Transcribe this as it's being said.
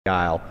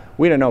aisle,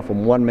 we don't know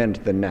from 1 minute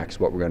to the next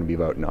what we're going to be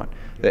voting on.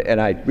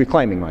 And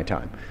reclaiming my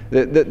time.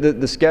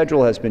 The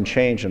schedule has been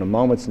changed in a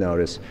moment's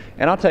notice.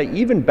 And I'll tell you,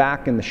 even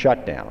back in the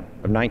shutdown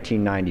of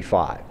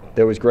 1995,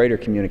 there was greater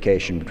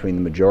communication between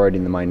the majority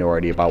and the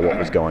minority about what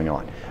was going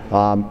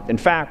on. In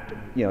fact,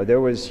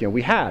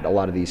 we had a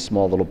lot of these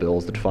small little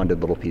bills that funded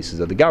little pieces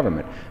of the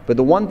government. But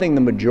the one thing the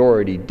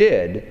majority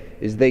did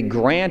is they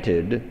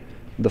granted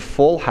the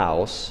full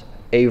House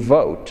a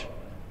vote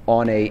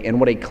on and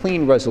what a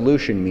clean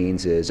resolution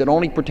means is it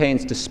only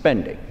pertains to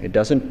spending. It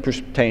doesn't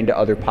pertain to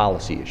other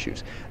policy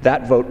issues.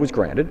 That vote was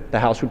granted. The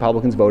House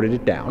Republicans voted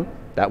it down.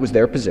 That was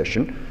their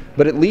position.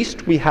 But at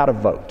least we had a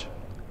vote,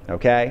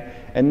 okay?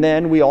 And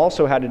then we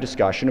also had a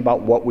discussion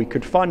about what we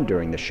could fund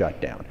during the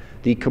shutdown.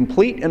 The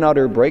complete and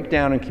utter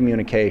breakdown in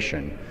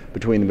communication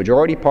between the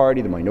majority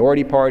party, the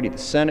minority party, the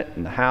Senate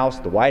and the House,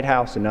 the White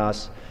House and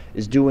us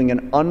is doing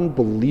an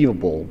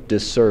unbelievable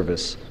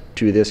disservice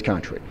to this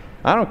country.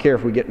 I don't care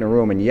if we get in a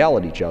room and yell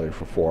at each other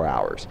for 4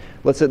 hours.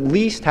 Let's at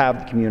least have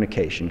the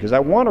communication, because I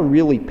want to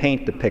really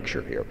paint the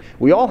picture here.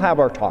 We all have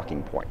our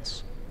talking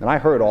points, and I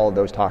heard all of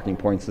those talking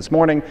points this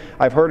morning.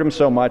 I've heard them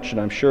so much,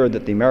 and I'm sure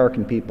that the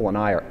American people and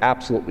I are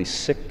absolutely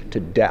sick to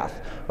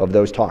death of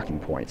those talking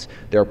points.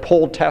 They're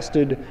poll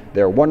tested,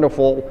 they're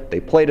wonderful,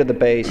 they play to the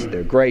base,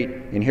 they're great,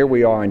 and here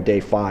we are on day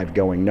 5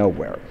 going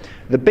nowhere.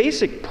 The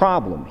basic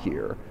problem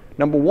here,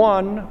 number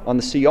one on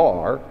the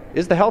CR,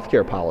 is the health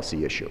care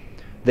policy issue.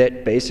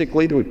 That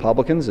basically the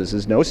Republicans, this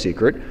is no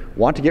secret,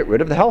 want to get rid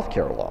of the health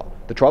care law.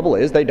 The trouble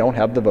is they don't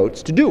have the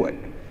votes to do it,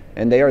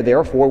 and they are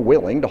therefore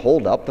willing to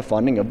hold up the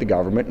funding of the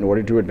government in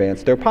order to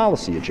advance their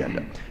policy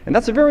agenda. And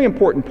that's a very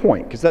important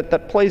point, because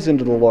that plays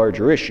into the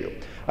larger issue.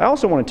 I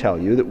also want to tell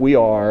you that we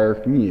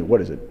are,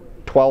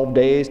 12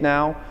 days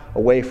now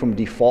away from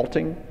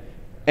defaulting,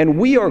 and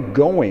we are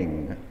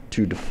going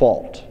to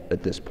default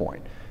at this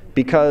point.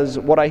 Because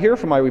what I hear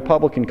from my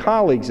Republican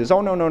colleagues is, oh,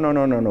 no,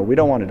 we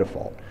don't want to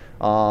default.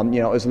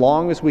 As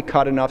long as we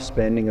cut enough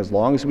spending, as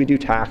long as we do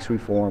tax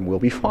reform, we'll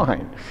be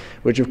fine,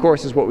 which of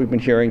course is what we've been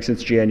hearing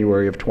since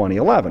January of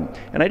 2011.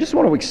 And I just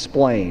want to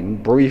explain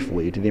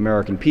briefly to the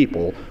American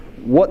people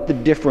what the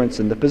difference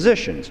in the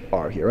positions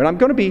are here. And I'm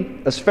going to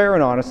be as fair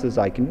and honest as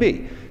I can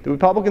be. The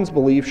Republicans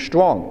believe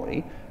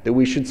strongly that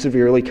we should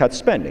severely cut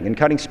spending. And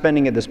cutting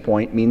spending at this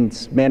point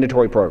means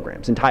mandatory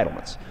programs,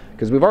 entitlements,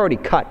 because we've already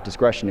cut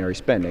discretionary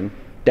spending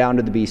down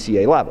to the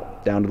BCA level,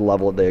 down to the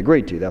level that they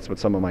agreed to. That's what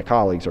some of my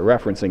colleagues are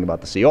referencing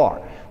about the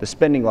CR. The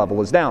spending level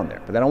is down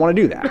there, but they don't want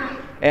to do that.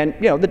 And,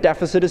 the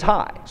deficit is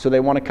high, so they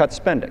want to cut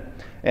spending.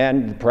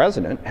 And the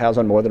President has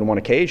on more than one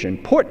occasion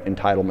put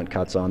entitlement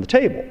cuts on the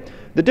table.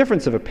 The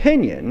difference of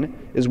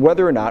opinion is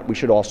whether or not we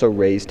should also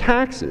raise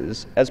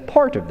taxes as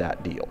part of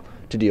that deal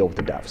to deal with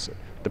the deficit.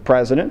 The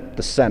President,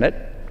 the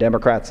Senate,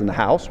 Democrats in the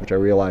House, which I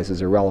realize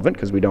is irrelevant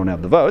because we don't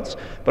have the votes,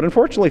 but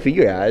unfortunately for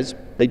you guys,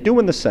 they do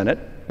in the Senate,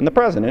 and the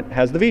President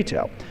has the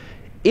veto.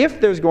 If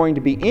there's going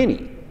to be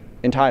any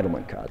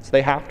entitlement cuts,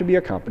 they have to be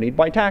accompanied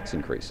by tax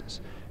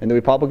increases. And the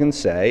Republicans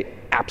say,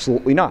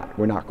 absolutely not,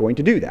 we're not going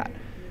to do that.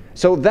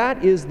 So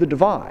that is the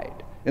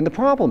divide. And the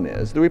problem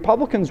is the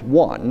Republicans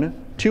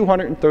won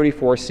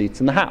 234 seats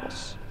in the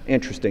House.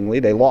 Interestingly,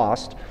 they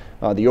lost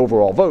the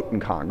overall vote in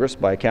Congress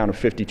by a count of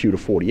 52 to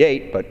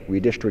 48, but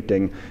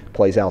redistricting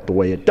plays out the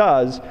way it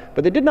does.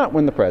 But they did not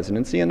win the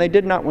presidency, and they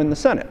did not win the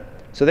Senate.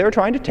 So they were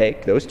trying to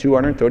take those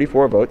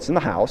 234 votes in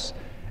the House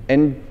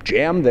and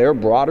jam their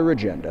broader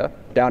agenda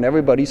down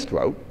everybody's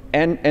throat.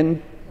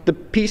 And the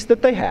piece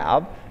that they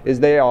have is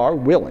they are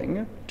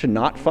willing to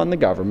not fund the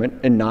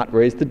government and not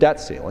raise the debt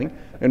ceiling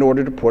in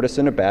order to put us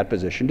in a bad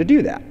position to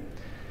do that.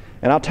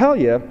 And I'll tell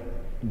you,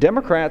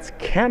 Democrats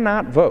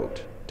cannot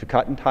vote to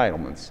cut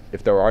entitlements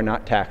if there are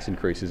not tax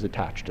increases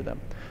attached to them.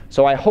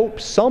 So I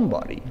hope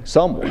somebody,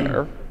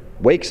 somewhere,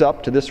 wakes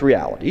up to this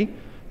reality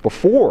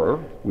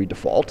before we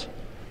default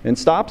and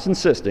stops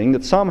insisting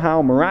that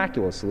somehow,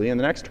 miraculously, in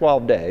the next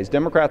 12 days,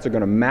 Democrats are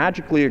going to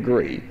magically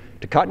agree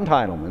to cut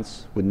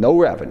entitlements with no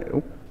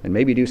revenue and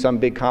maybe do some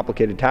big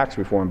complicated tax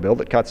reform bill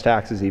that cuts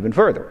taxes even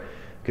further.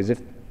 Because if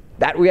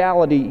that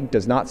reality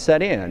does not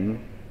set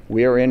in,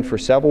 we are in for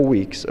several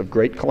weeks of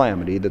great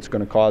calamity that's going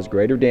to cause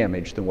greater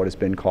damage than what has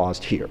been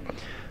caused here.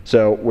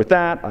 So with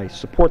that, I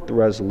support the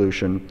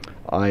resolution.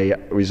 I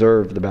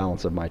reserve the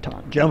balance of my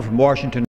time. Gentleman from Washington.